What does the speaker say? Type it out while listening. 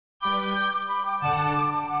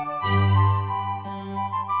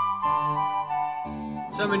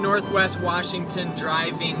So I'm in Northwest Washington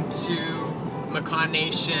driving to Makah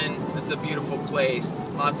Nation. It's a beautiful place.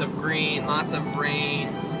 Lots of green, lots of rain.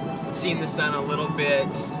 I've seen the sun a little bit.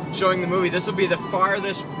 Showing the movie. This will be the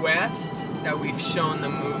farthest west that we've shown the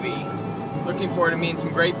movie. Looking forward to meeting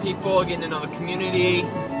some great people, getting to know the community.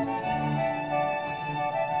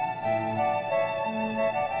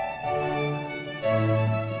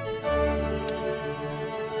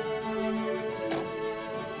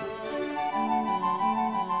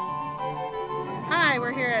 Hi,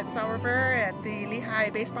 we're here at Salt River at the Lehigh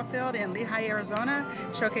baseball field in Lehigh, Arizona,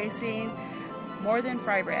 showcasing More Than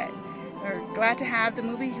Frybread. We're glad to have the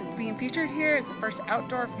movie being featured here. It's the first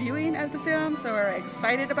outdoor viewing of the film, so we're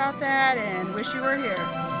excited about that and wish you were here.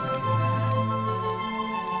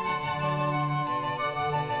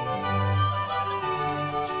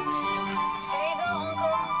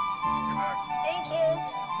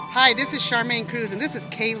 Hi, this is Charmaine Cruz, and this is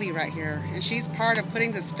Kaylee right here, and she's part of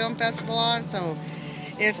putting this film festival on, so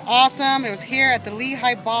it's awesome. It was here at the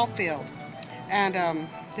Lehigh ball field, and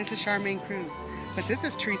this is Charmaine Cruz, but this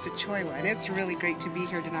is Teresa Choiwa, and it's really great to be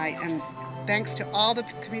here tonight, and thanks to all the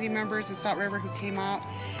community members in Salt River who came out,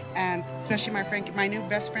 and especially my new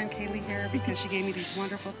best friend Kaylee here, because she gave me these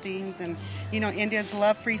wonderful things, and you know, Indians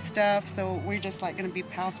love free stuff, so we're just like going to be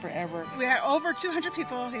pals forever. We had over 200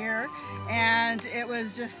 people here, and it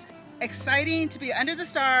was just exciting to be under the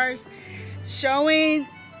stars, showing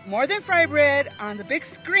More Than Frybread on the big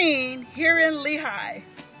screen here in Lehigh.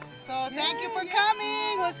 So thank you for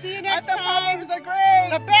coming. We'll see you next time. The poems are great.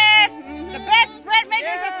 The best bread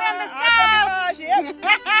makers are from the South. Yep.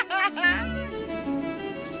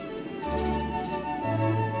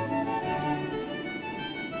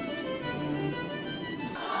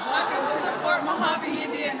 Welcome to the Fort Mojave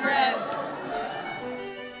Indian Res.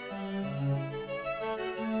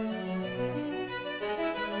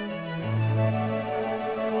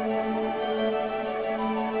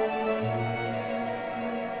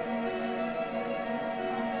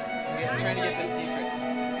 I'm trying to get the secrets.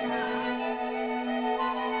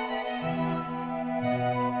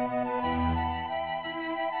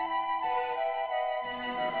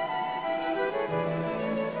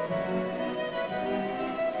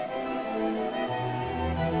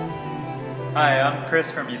 Hi, I'm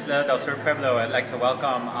Chris from Ysleta Del Sur Pueblo. I'd like to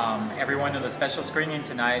welcome everyone to the special screening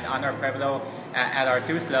tonight on our Pueblo at our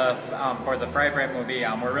Tuzla for the Frybread movie.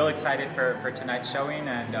 We're really excited for tonight's showing,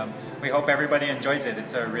 and we hope everybody enjoys it.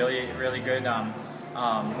 It's a really, really good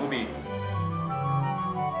movie.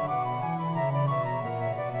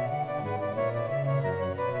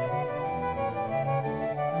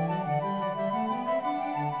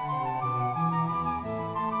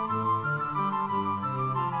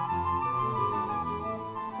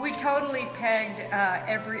 We totally pegged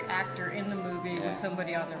every actor in the movie with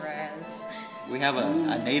somebody on the res. We have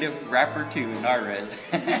a native rapper too in our res.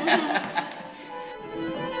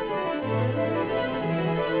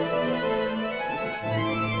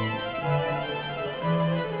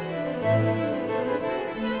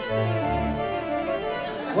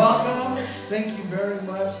 Welcome. Thank you very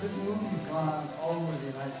much. This movie's gone all over the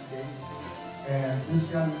United States. And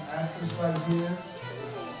this young actress right here,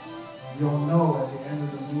 you'll know at the end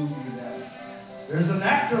of the movie that there's an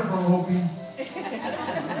actor from Hopi,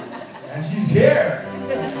 and she's here.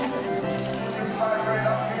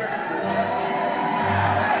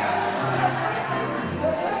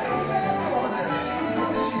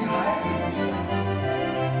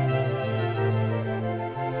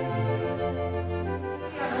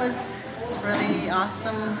 It was really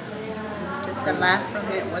awesome. Just the laugh from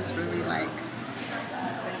it was really like,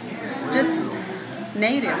 just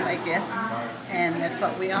native, I guess, and that's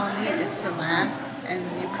what we all need, is to laugh and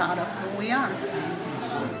be proud of who we are.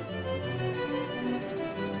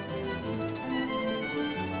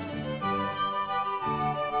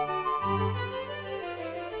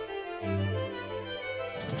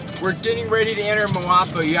 We're getting ready to enter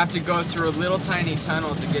Moapa. You have to go through a little tiny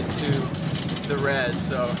tunnel to get to the res,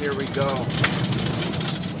 so here we go.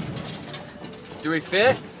 Do we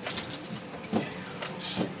fit?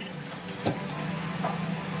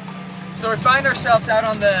 So we find ourselves out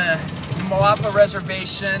on the Moapa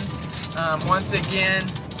Reservation. Once again,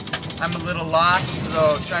 I'm a little lost,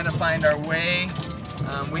 so trying to find our way.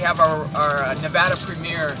 We have our Nevada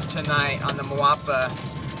premiere tonight on the Moapa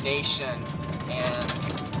Nation, and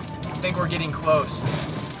I think we're getting close.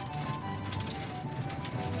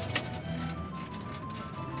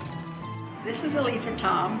 This is Ysleta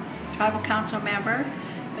Tom, Tribal Council member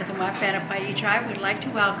with the Moapa Tribe. We'd like to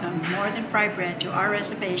welcome More Than Frybread to our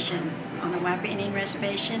reservation on the Moapa Indian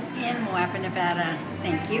Reservation in Moapa, Nevada.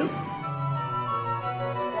 Thank you.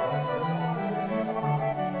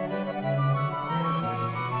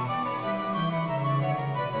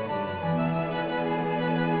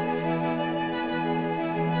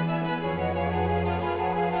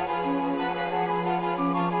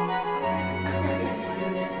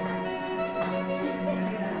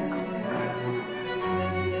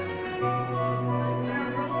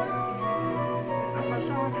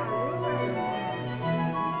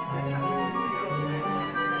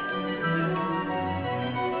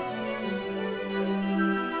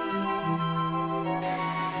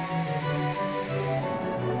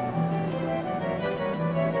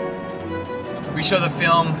 We show the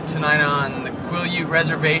film tonight on the Quileute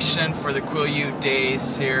Reservation for the Quileute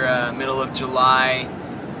Days here, middle of July,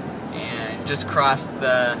 and just crossed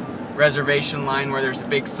the reservation line where there's a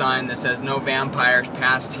big sign that says no vampires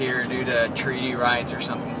passed here due to treaty rights or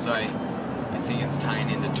something, so I think it's tying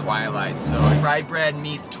into Twilight. So Frybread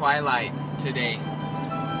meets Twilight today.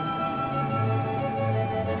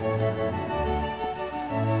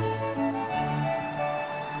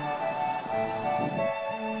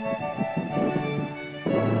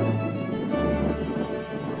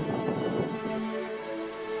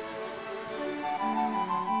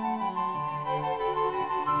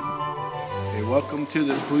 Welcome to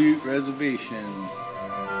the Quileute Reservation.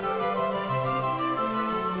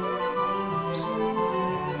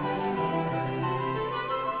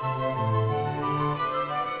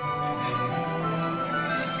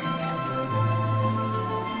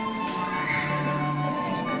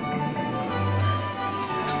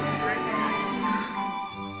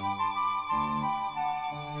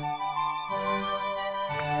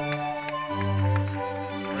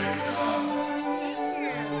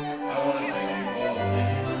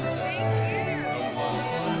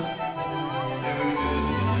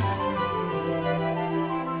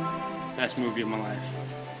 Best movie of my life.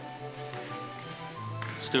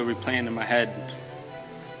 Still replaying in my head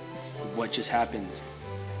what just happened.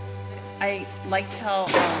 I liked how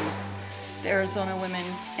the Arizona women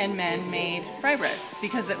and men made fry bread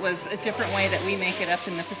because it was a different way that we make it up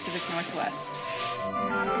in the Pacific Northwest.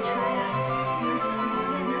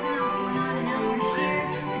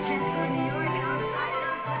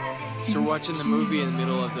 So we're watching the movie in the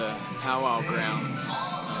middle of the powwow grounds.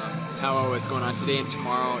 Powwow is going on today and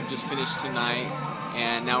tomorrow. It just finished tonight,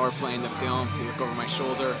 and now we're playing the film. If you look over my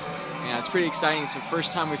shoulder, and it's pretty exciting. It's the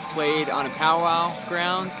first time we've played on a powwow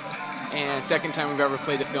grounds, and second time we've ever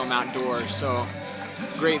played the film outdoors. So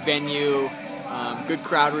great venue, good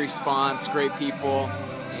crowd response, great people,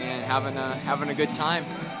 and having a good time.